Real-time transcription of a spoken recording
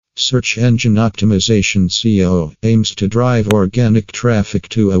Search engine optimization (SEO) aims to drive organic traffic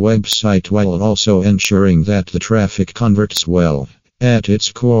to a website while also ensuring that the traffic converts well. At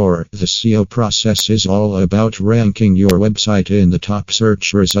its core, the SEO process is all about ranking your website in the top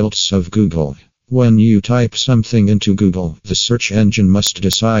search results of Google. When you type something into Google, the search engine must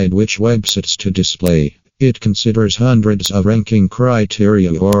decide which websites to display. It considers hundreds of ranking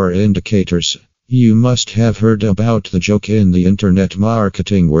criteria or indicators. You must have heard about the joke in the internet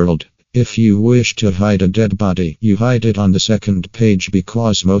marketing world. If you wish to hide a dead body, you hide it on the second page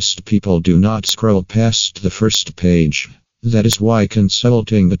because most people do not scroll past the first page. That is why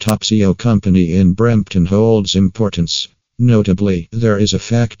consulting the top SEO company in Brampton holds importance. Notably, there is a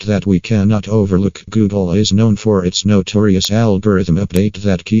fact that we cannot overlook. Google is known for its notorious algorithm update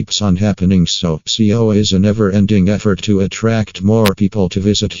that keeps on happening, so SEO is a never-ending effort to attract more people to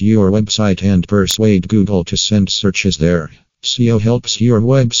visit your website and persuade Google to send searches there. SEO helps your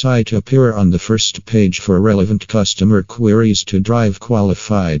website appear on the first page for relevant customer queries to drive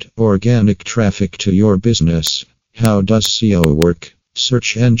qualified, organic traffic to your business. How does SEO work?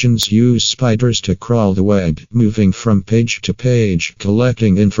 Search engines use spiders to crawl the web, moving from page to page,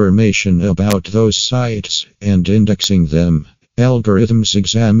 collecting information about those sites, and indexing them. Algorithms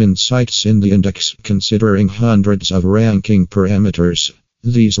examine sites in the index, considering hundreds of ranking parameters.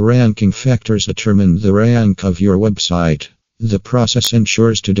 These ranking factors determine the rank of your website. The process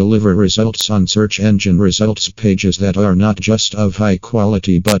ensures to deliver results on search engine results pages that are not just of high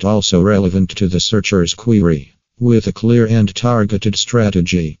quality but also relevant to the searcher's query. With a clear and targeted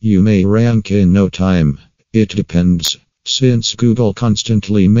strategy, you may rank in no time. It depends. Since Google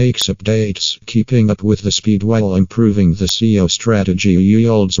constantly makes updates, keeping up with the speed while improving the SEO strategy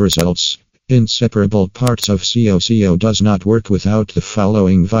yields results. Inseparable parts of SEO. SEO does not work without the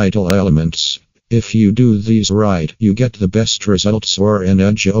following vital elements. If you do these right, you get the best results or an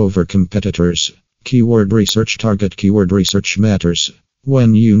edge over competitors. Keyword research. Target keyword research matters.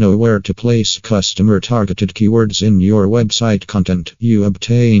 When you know where to place customer-targeted keywords in your website content, you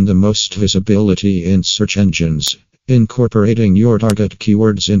obtain the most visibility in search engines. Incorporating your target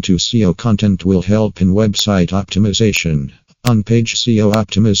keywords into SEO content will help in website optimization. On-page SEO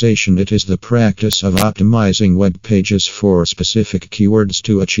optimization. It is the practice of optimizing web pages for specific keywords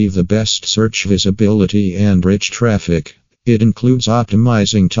to achieve the best search visibility and rich traffic. It includes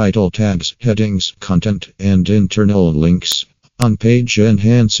optimizing title tags, headings, content, and internal links. On-page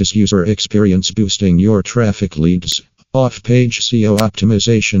enhances user experience, boosting your traffic leads. Off-page SEO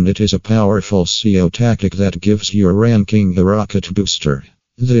optimization. It is a powerful SEO tactic that gives your ranking a rocket booster.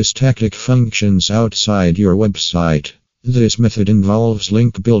 This tactic functions outside your website. This method involves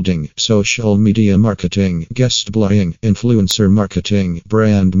link building, social media marketing, guest blogging, influencer marketing,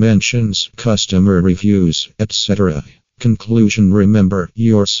 brand mentions, customer reviews, etc. Conclusion. Remember,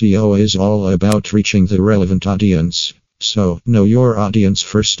 your SEO is all about reaching the relevant audience. So, know your audience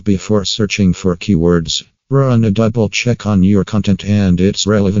first before searching for keywords. Run a double check on your content and its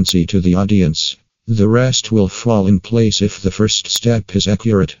relevancy to the audience. The rest will fall in place if the first step is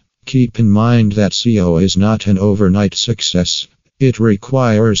accurate. Keep in mind that SEO is not an overnight success. It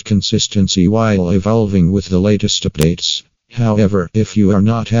requires consistency while evolving with the latest updates. However, if you are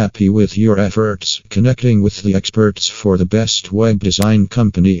not happy with your efforts, connecting with the experts for the best web design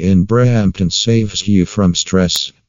company in Brampton saves you from stress.